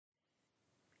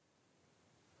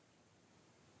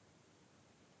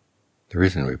The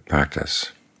reason we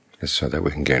practice is so that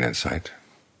we can gain insight,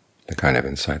 the kind of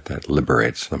insight that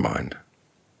liberates the mind.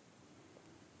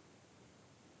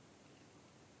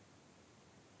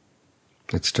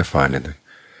 It's defined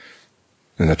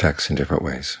in the text in different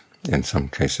ways. In some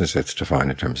cases it's defined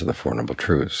in terms of the Four Noble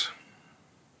Truths.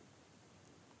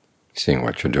 Seeing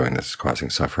what you're doing that's causing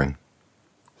suffering,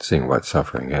 seeing what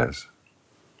suffering is,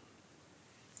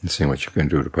 and seeing what you can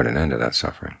do to put an end to that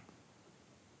suffering.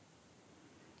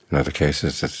 In other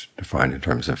cases it's defined in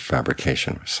terms of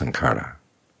fabrication, sankhara,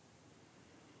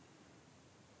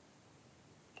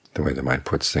 the way the mind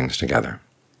puts things together.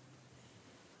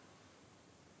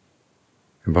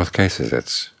 In both cases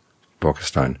it's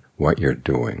focused on what you're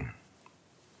doing.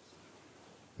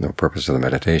 The purpose of the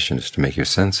meditation is to make you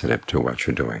sensitive to what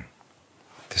you're doing,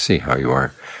 to see how you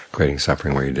are creating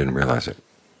suffering where you didn't realize it.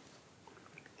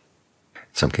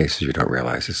 In some cases you don't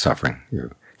realize it's suffering.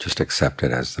 You just accept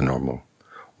it as the normal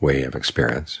way of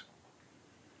experience.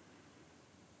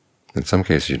 In some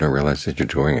cases you don't realize that you're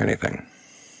doing anything.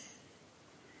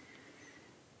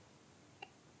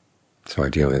 So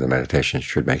ideally the meditation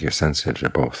should make you sensitive to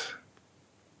both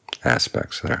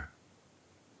aspects there.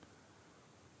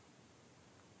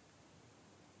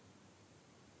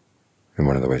 And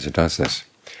one of the ways it does this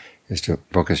is to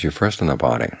focus you first on the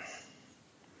body.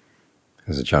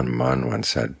 As John Mon once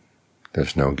said,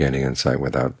 there's no gaining insight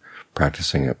without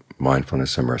practicing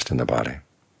mindfulness immersed in the body.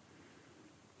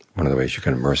 One of the ways you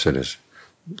can immerse it is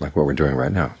like what we're doing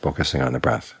right now, focusing on the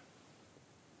breath.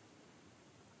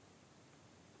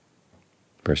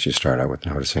 First you start out with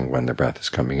noticing when the breath is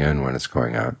coming in, when it's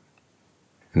going out,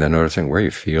 and then noticing where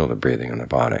you feel the breathing in the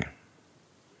body.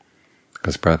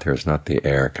 Because breath here is not the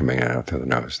air coming in and out through the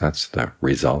nose. That's the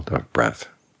result of breath.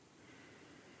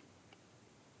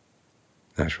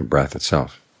 The actual breath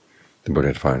itself, the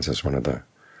Buddha defines as one of the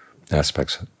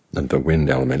aspects of the wind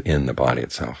element in the body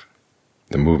itself,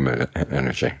 the movement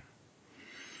energy.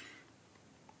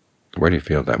 Where do you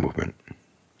feel that movement?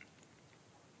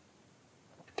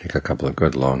 Take a couple of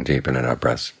good, long, deep in and out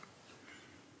breaths.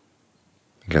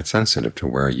 Get sensitive to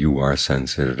where you are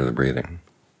sensitive to the breathing,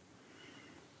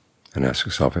 and ask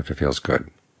yourself if it feels good.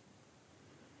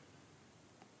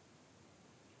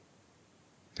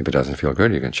 If it doesn't feel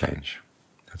good, you can change.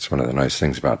 That's one of the nice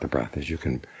things about the breath, is you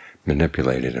can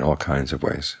manipulate it in all kinds of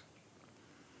ways.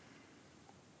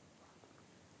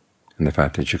 And the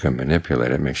fact that you can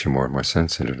manipulate it makes you more and more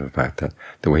sensitive to the fact that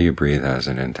the way you breathe has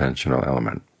an intentional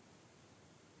element.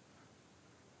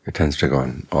 It tends to go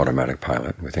on automatic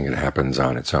pilot. We think it happens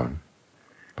on its own.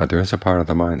 But there is a part of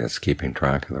the mind that's keeping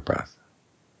track of the breath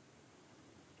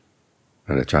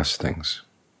and adjusts things.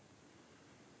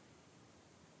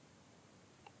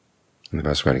 And the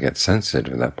best way to get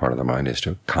sensitive to that part of the mind is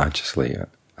to consciously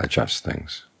adjust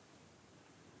things.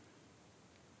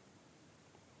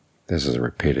 This is a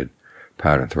repeated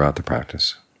pattern throughout the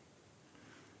practice.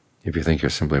 If you think you're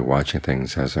simply watching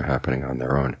things as they're happening on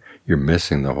their own, you're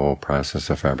missing the whole process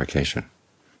of fabrication.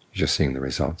 You're just seeing the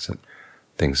results, that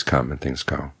things come and things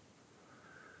go.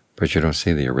 But you don't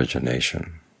see the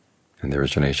origination. And the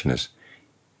origination is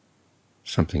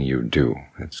something you do.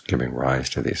 It's giving rise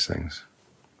to these things.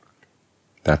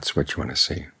 That's what you want to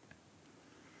see.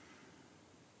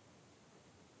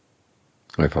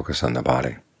 We focus on the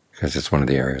body, because it's one of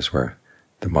the areas where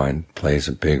the mind plays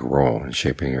a big role in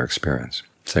shaping your experience.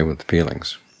 Say with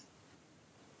feelings.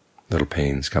 Little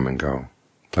pains come and go.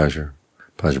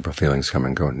 Pleasurable feelings come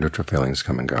and go. Neutral feelings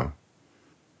come and go.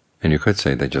 And you could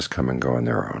say they just come and go on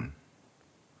their own.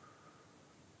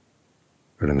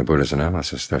 But in the Buddha's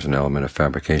analysis, there's an element of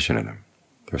fabrication in them.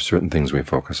 There are certain things we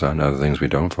focus on, other things we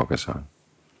don't focus on.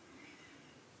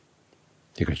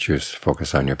 You can choose to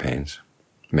focus on your pains,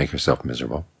 make yourself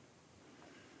miserable.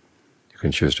 You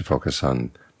can choose to focus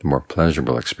on the more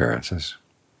pleasurable experiences.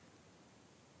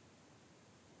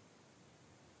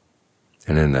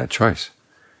 And in that choice,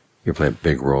 you play a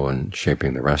big role in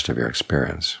shaping the rest of your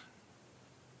experience.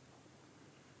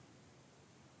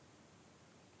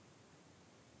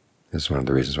 This is one of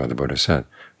the reasons why the Buddha said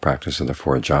practice of the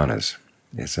four jhanas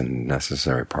is a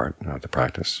necessary part of the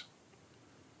practice,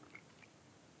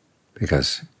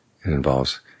 because it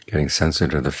involves getting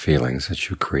sensitive to the feelings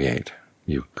that you create.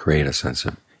 You create a sense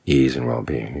of ease and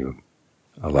well-being. You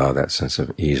allow that sense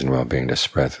of ease and well-being to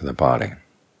spread through the body.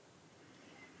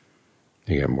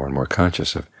 You get more and more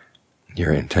conscious of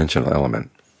your intentional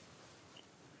element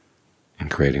in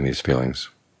creating these feelings,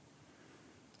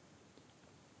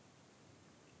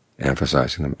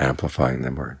 emphasizing them, amplifying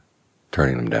them, or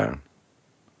turning them down.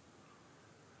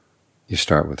 You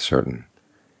start with certain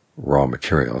raw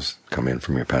materials come in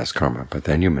from your past karma, but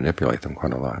then you manipulate them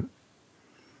quite a lot.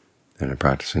 And in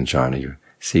practicing jhana, you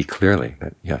see clearly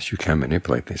that, yes, you can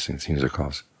manipulate these things. These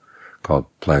are called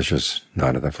pleasures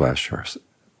not of the flesh, or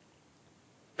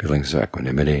feelings of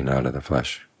equanimity not of the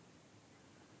flesh.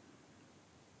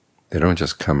 They don't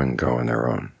just come and go on their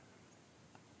own.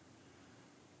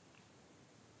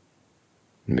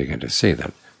 You begin to see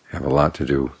that have a lot to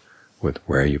do with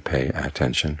where you pay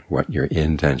attention, what your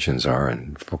intentions are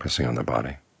in focusing on the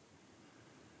body,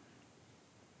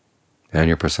 and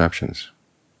your perceptions.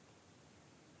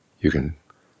 You can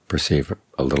perceive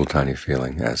a little tiny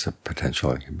feeling as a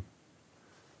potential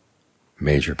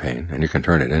major pain, and you can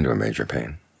turn it into a major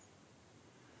pain.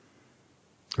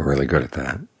 We're really good at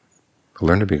that. But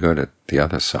learn to be good at the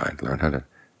other side. Learn how to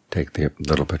take the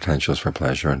little potentials for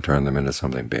pleasure and turn them into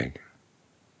something big.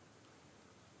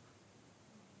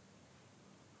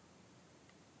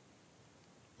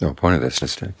 The point of this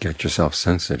is to get yourself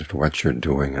sensitive to what you're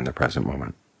doing in the present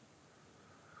moment.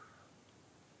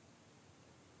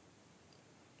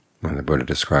 When the Buddha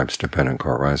describes dependent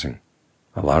co-arising,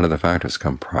 a lot of the factors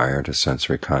come prior to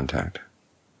sensory contact.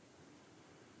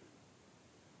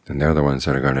 And they're the ones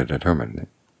that are going to determine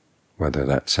whether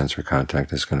that sensory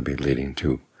contact is going to be leading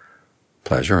to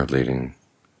pleasure or leading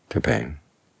to pain.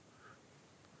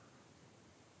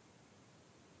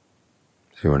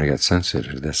 So you want to get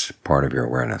sensitive to this part of your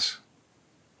awareness.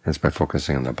 And it's by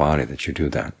focusing on the body that you do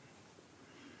that.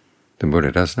 The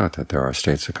Buddha does note that there are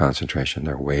states of concentration,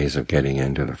 there are ways of getting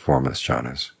into the formless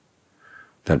jhanas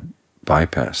that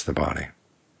bypass the body.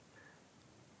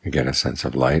 You get a sense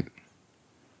of light,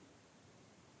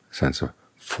 a sense of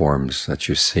forms that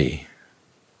you see.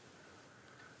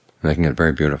 And they can get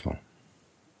very beautiful.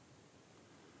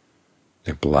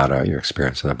 They blot out your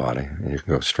experience of the body, and you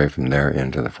can go straight from there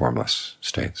into the formless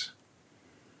states.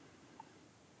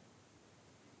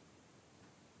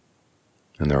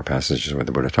 And there are passages where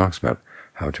the Buddha talks about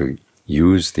how to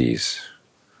use these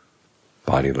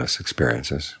bodiless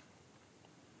experiences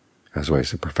as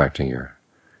ways of perfecting your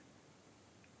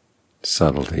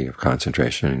subtlety of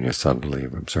concentration and your subtlety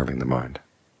of observing the mind.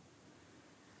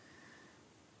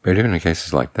 But even in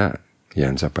cases like that, he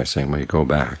ends up by saying, well, you go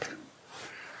back,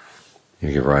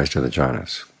 you give rise to the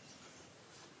jhanas,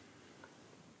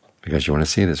 because you want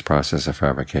to see this process of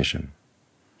fabrication.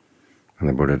 And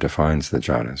the Buddha defines the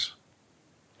jhanas,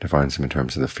 defines them in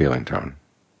terms of the feeling tone.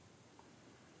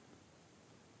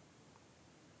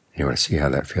 You want to see how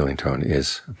that feeling tone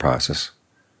is a process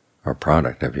or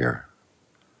product of your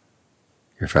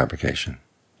fabrication.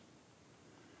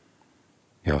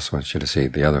 He also wants you to see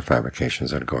the other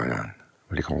fabrications that are going on,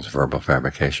 what he calls verbal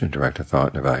fabrication, directed thought,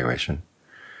 and evaluation.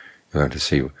 You learn to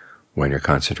see when you're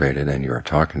concentrated and you are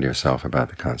talking to yourself about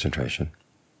the concentration,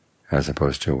 as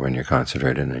opposed to when you're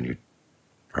concentrated and you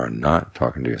are not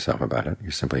talking to yourself about it.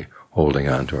 You're simply holding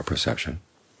on to a perception.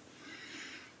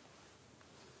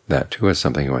 That, too, is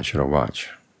something he wants you to watch.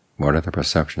 What are the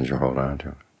perceptions you hold on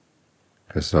to?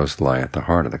 Because those lie at the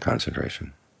heart of the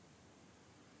concentration.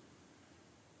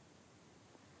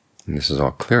 And this is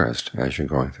all clearest as you're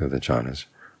going through the jhanas,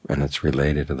 and it's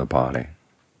related to the body.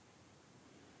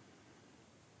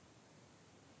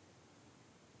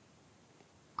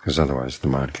 Because otherwise the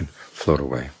mind can float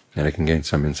away, and it can gain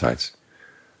some insights.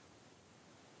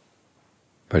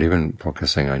 But even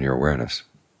focusing on your awareness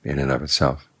in and of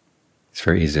itself, it's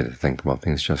very easy to think, well,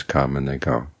 things just come and they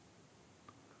go.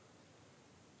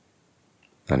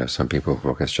 I know some people who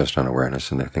focus just on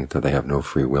awareness and they think that they have no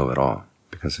free will at all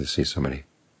because they see so many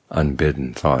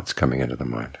unbidden thoughts coming into the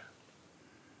mind.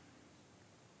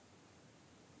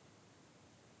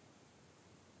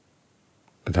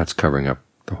 But that's covering up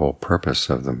the whole purpose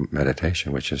of the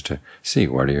meditation, which is to see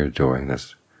what are you doing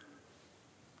that's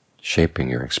shaping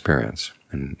your experience,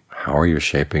 and how are you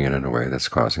shaping it in a way that's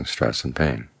causing stress and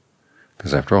pain.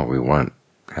 Because after all, we want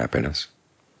happiness,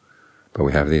 but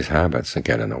we have these habits that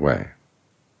get in the way.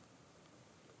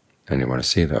 And you want to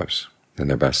see those, and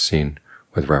they're best seen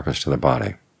with reference to the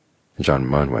body. John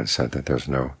Munn once said that there's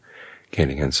no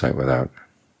gaining insight without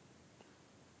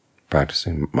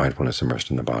practicing mindfulness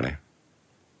immersed in the body. And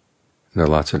there are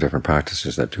lots of different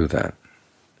practices that do that.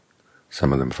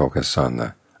 Some of them focus on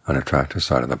the unattractive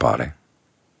side of the body,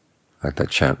 like that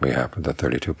chant we have with the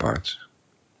 32 parts.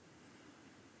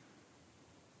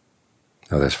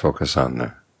 Others focus on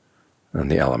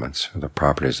the elements, or the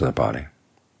properties of the body.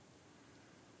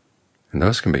 And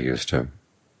those can be used to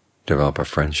develop a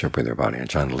friendship with your body, and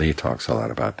John Lee talks a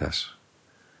lot about this.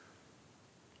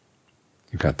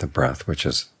 You've got the breath, which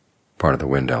is part of the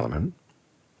wind element.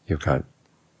 You've got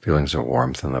feelings of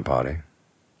warmth in the body,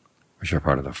 which are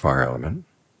part of the fire element.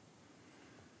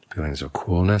 Feelings of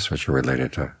coolness, which are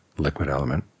related to liquid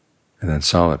element. And then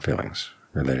solid feelings,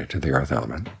 related to the earth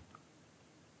element.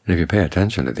 And if you pay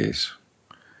attention to these,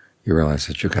 you realize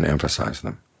that you can emphasize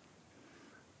them.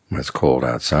 When it's cold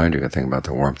outside, you can think about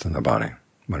the warmth in the body.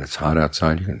 When it's hot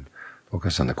outside, you can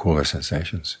focus on the cooler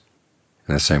sensations.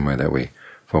 In the same way that we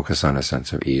focus on a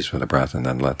sense of ease with the breath and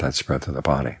then let that spread through the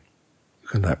body. You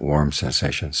can let warm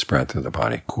sensations spread through the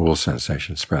body, cool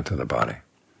sensations spread through the body.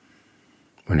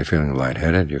 When you're feeling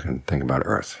lightheaded, you can think about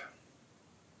earth.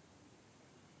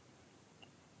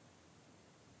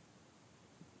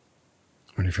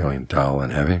 When you're feeling dull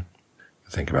and heavy,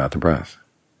 think about the breath.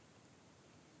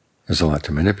 There's a lot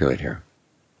to manipulate here.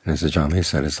 And as John Lee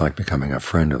said, it's like becoming a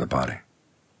friend of the body.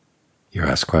 You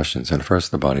ask questions, and at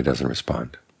first the body doesn't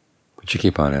respond. But you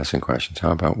keep on asking questions.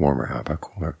 How about warmer? How about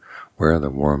cooler? Where are the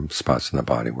warm spots in the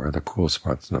body? Where are the cool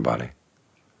spots in the body?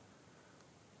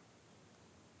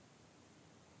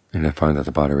 And you find that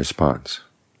the body responds.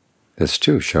 This,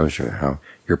 too, shows you how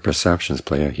your perceptions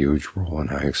play a huge role in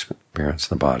how you experience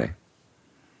the body.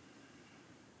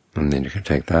 And then you can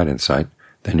take that insight,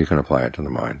 then you can apply it to the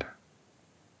mind.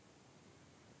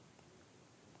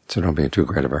 So don't be in too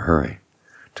great of a hurry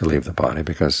to leave the body,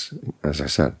 because, as I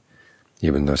said,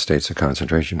 even those states of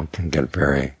concentration can get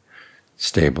very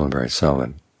stable and very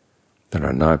solid that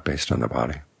are not based on the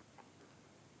body.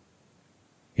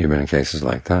 Even in cases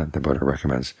like that, the Buddha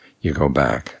recommends you go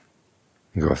back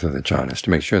and go through the jhanas to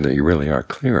make sure that you really are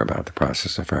clear about the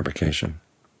process of fabrication.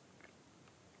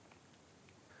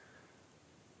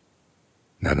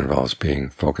 That involves being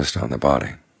focused on the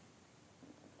body.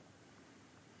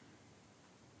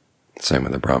 Same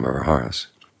with the Brahma Viharas.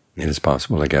 It is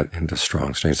possible to get into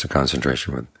strong states of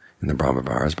concentration in the Brahma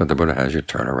Viharas, but the Buddha has you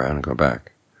turn around and go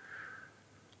back.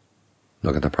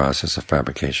 Look at the process of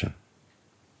fabrication.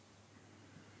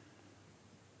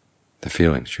 The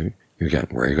feelings you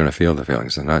get, where you're going to feel the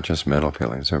feelings. They're not just mental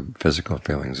feelings, they're physical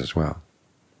feelings as well.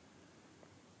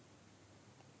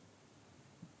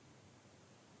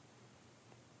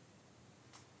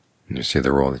 And you see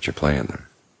the role that you play in them.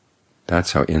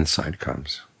 That's how insight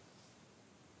comes.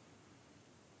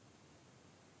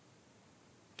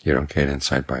 You don't get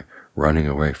insight by running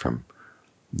away from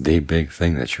the big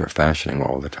thing that you're fashioning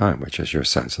all the time, which is your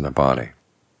sense of the body.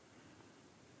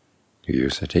 You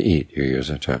use it to eat, you use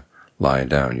it to lie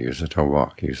down, you use it to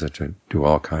walk, you use it to do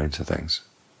all kinds of things.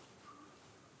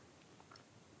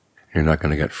 You're not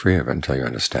going to get free of it until you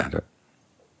understand it.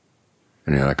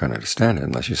 And you're not going to understand it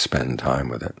unless you spend time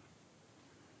with it.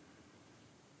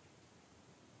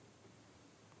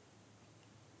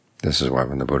 This is why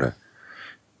when the Buddha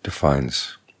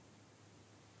defines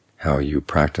how you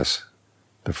practice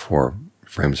the 4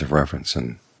 frames of reference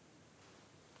in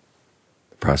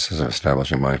the process of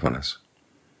establishing mindfulness,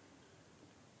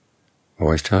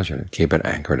 always tells you to keep it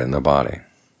anchored in the body.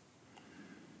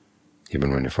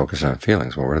 Even when you focus on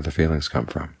feelings, well, where do the feelings come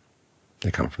from? They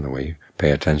come from the way you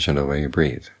pay attention to the way you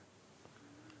breathe.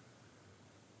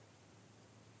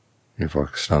 You're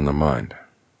focused on the mind.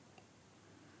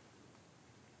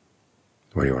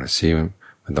 What do you want to see with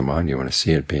the mind? You want to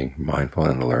see it being mindful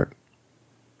and alert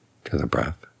to the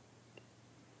breath.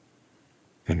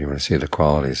 And you want to see the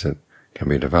qualities that can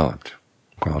be developed,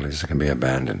 qualities that can be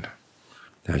abandoned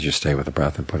as you stay with the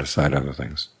breath and put aside other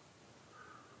things.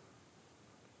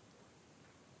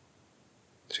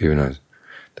 So even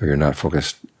though you're not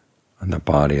focused on the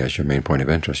body as your main point of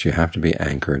interest, you have to be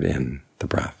anchored in the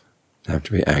breath. You have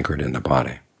to be anchored in the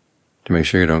body to make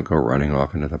sure you don't go running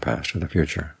off into the past or the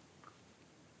future.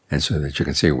 And so that you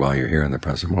can see while you're here in the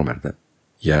present moment that,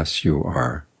 yes, you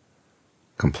are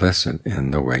complicit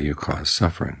in the way you cause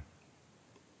suffering.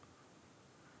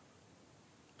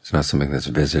 It's not something that's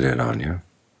visited on you.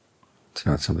 It's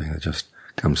not something that just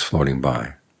comes floating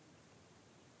by.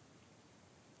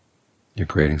 You're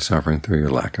creating suffering through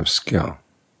your lack of skill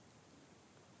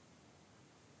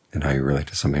and how you relate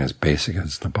to something as basic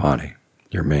as the body,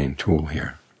 your main tool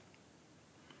here.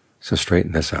 So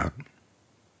straighten this out.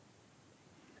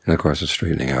 And of course, it's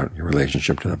straightening out your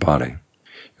relationship to the body.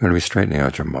 You're going to be straightening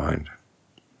out your mind.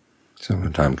 So when the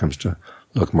time comes to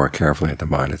look more carefully at the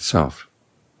mind itself,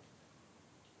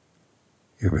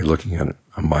 you'll be looking at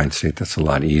a mind state that's a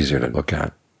lot easier to look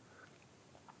at.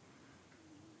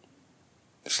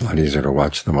 It's a lot easier to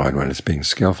watch the mind when it's being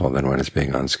skillful than when it's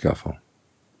being unskillful.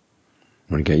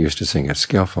 When you get used to seeing it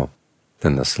skillful,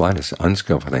 then the slightest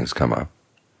unskillful things come up.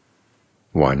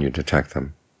 1, you detect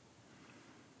them.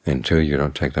 And 2, you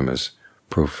don't take them as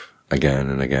proof again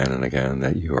and again and again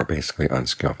that you are basically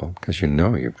unskillful, because you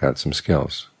know you've got some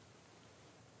skills.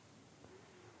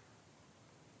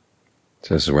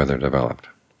 So this is where they're developed.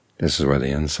 This is where the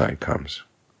insight comes.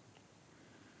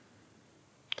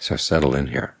 So settle in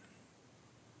here.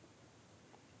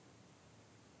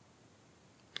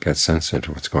 get sensitive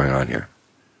to what's going on here.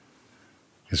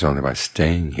 It's only by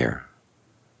staying here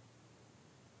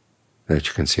that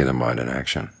you can see the mind in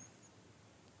action.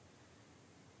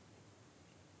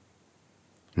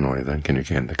 And only then can you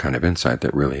gain the kind of insight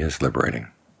that really is liberating.